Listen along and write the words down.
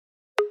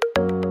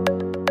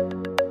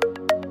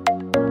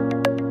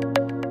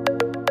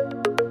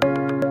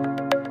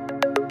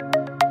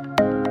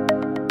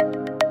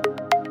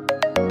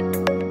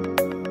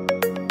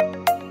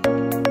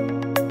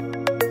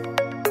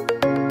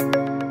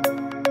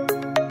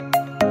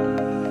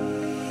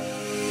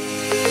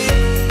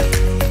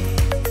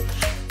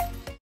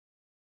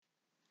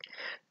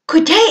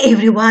Good day,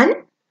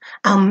 everyone.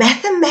 Our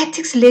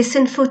mathematics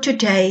lesson for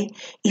today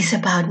is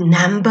about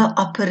number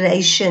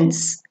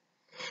operations.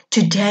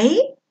 Today,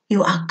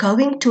 you are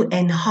going to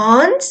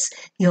enhance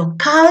your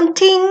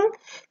counting,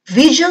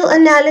 visual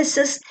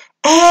analysis,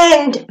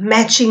 and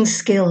matching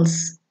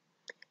skills.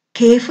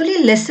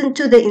 Carefully listen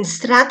to the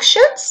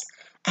instructions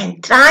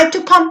and try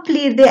to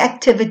complete the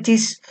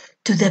activities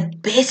to the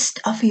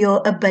best of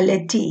your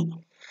ability.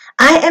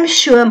 I am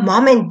sure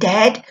Mom and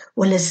Dad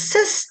will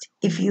assist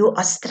if you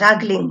are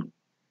struggling.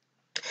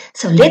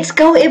 So let's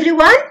go,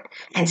 everyone,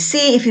 and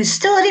see if you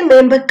still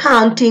remember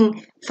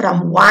counting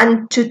from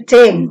 1 to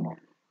 10.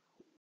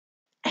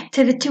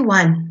 Activity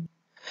 1.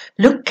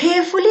 Look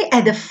carefully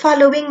at the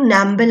following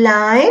number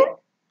line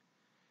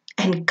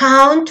and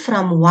count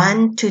from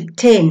 1 to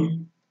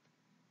 10.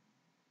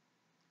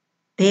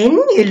 Then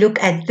you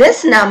look at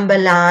this number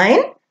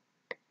line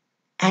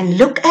and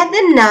look at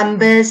the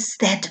numbers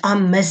that are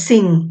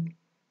missing.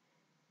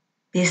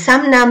 There's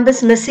some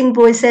numbers missing,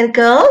 boys and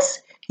girls.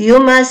 You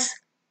must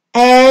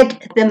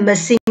add the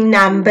missing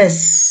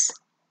numbers.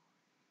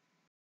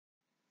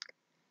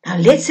 Now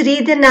let's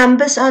read the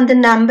numbers on the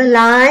number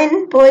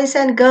line, boys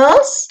and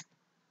girls.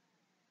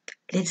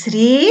 Let's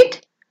read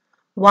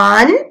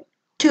 1,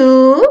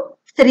 2,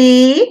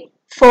 3,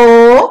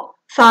 4,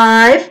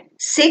 5,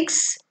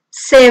 6,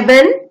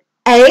 7,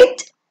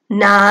 8,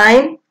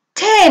 9,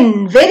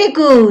 10. Very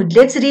good.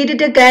 Let's read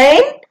it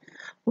again.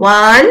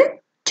 1,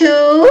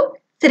 2,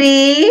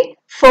 3,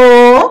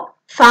 4,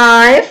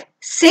 5,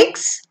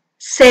 6,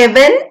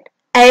 7,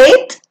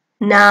 8,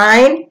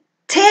 9,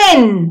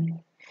 10.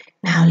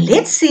 Now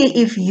let's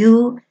see if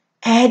you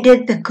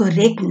added the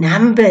correct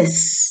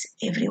numbers.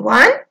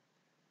 Everyone,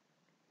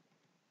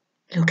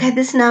 look at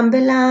this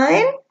number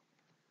line.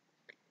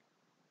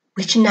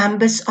 Which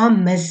numbers are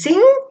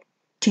missing?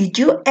 Did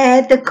you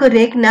add the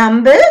correct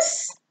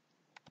numbers?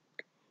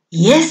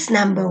 Yes,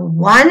 number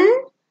 1,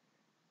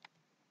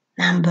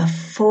 number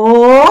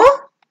 4,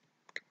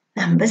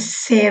 number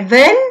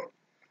 7,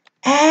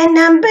 and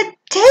number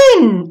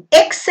 10.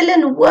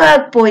 Excellent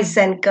work, boys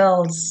and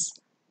girls.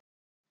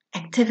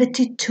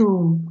 Activity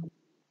 2.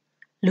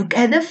 Look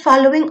at the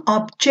following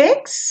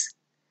objects.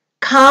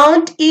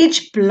 Count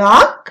each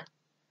block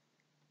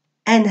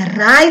and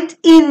write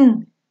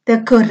in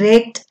the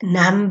correct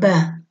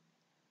number.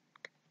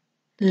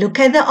 Look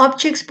at the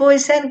objects,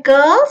 boys and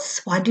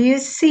girls. What do you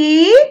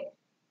see?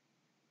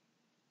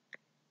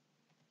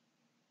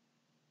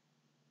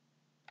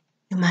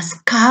 You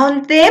must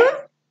count them.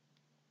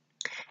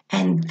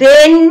 And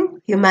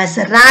then you must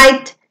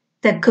write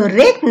the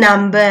correct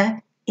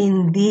number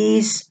in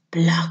these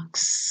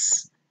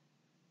blocks.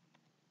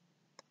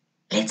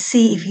 Let's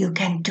see if you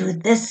can do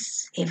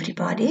this,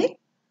 everybody.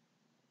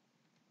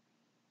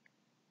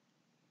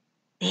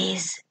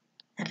 There's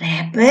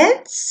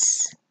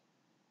rabbits,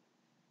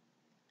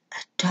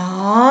 a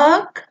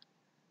dog,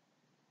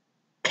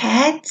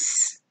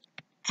 cats,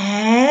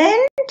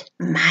 and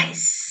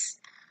mice.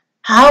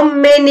 How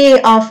many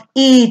of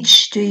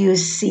each do you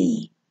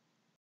see?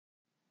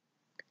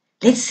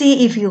 Let's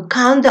see if you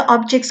count the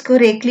objects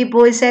correctly,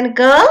 boys and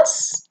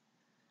girls.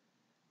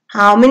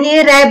 How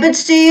many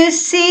rabbits do you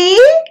see?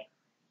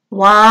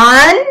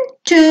 1,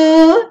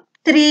 2,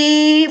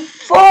 3,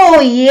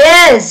 4.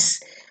 Yes,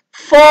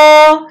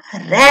 4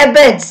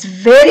 rabbits.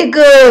 Very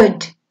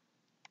good.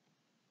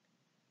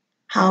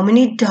 How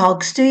many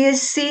dogs do you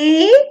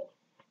see?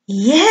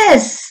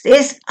 Yes,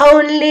 there's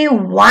only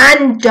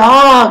 1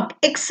 dog.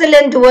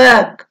 Excellent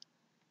work.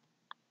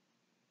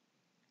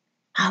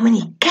 How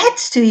many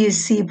cats do you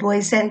see,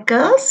 boys and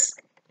girls?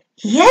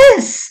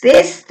 Yes,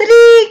 there's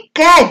 3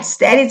 cats.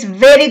 That is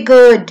very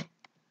good.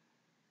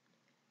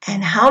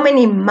 And how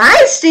many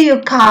mice do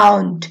you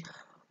count?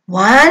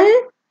 1,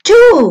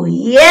 2.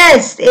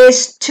 Yes,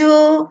 there's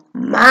 2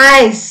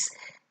 mice.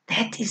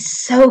 That is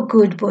so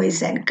good,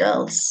 boys and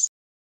girls.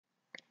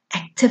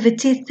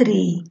 Activity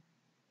 3.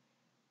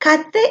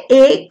 Cut the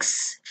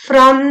eggs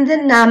from the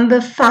number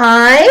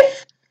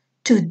 5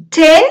 to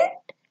 10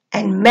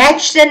 and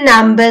match the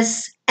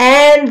numbers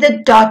and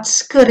the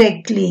dots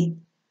correctly.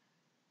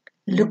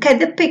 Look at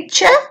the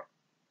picture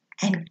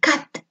and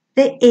cut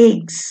the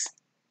eggs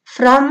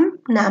from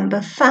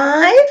number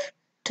 5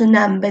 to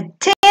number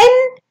 10,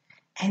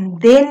 and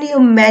then you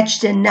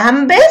match the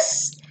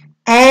numbers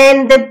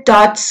and the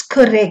dots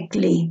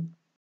correctly.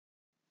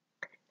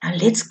 Now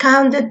let's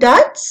count the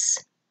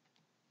dots.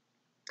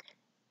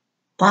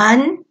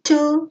 1,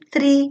 2,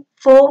 3,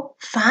 4,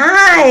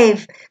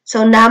 5.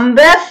 So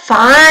number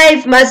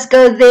 5 must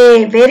go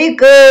there. Very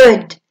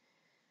good.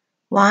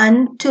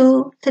 1,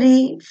 2,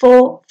 3,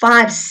 4,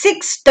 5,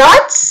 6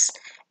 dots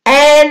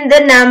and the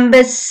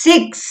number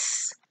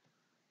 6.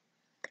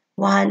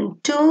 1,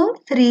 2,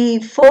 3,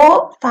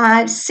 4,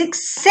 5,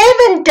 6,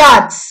 7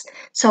 dots.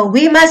 So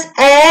we must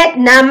add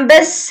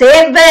number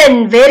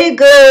 7. Very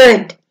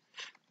good.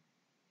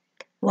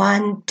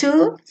 1,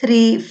 2,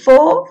 3,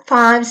 4,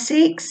 5,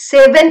 6,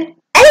 7,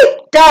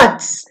 8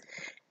 dots.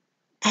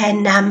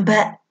 And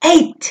number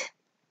 8.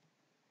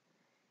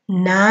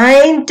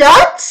 9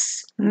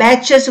 dots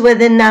matches with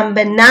the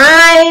number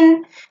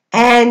 9,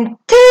 and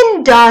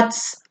 10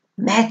 dots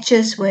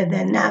matches with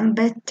the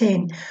number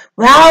 10.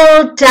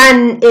 Well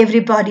done,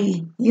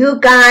 everybody. You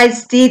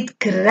guys did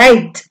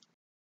great.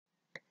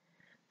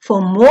 For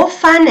more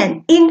fun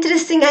and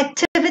interesting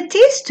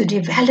activities to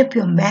develop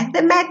your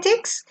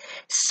mathematics,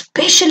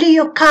 especially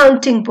your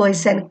counting,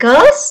 boys and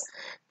girls,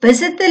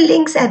 visit the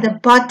links at the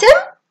bottom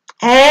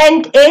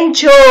and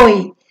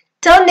enjoy.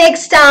 Till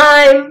next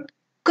time,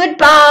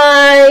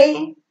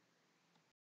 goodbye.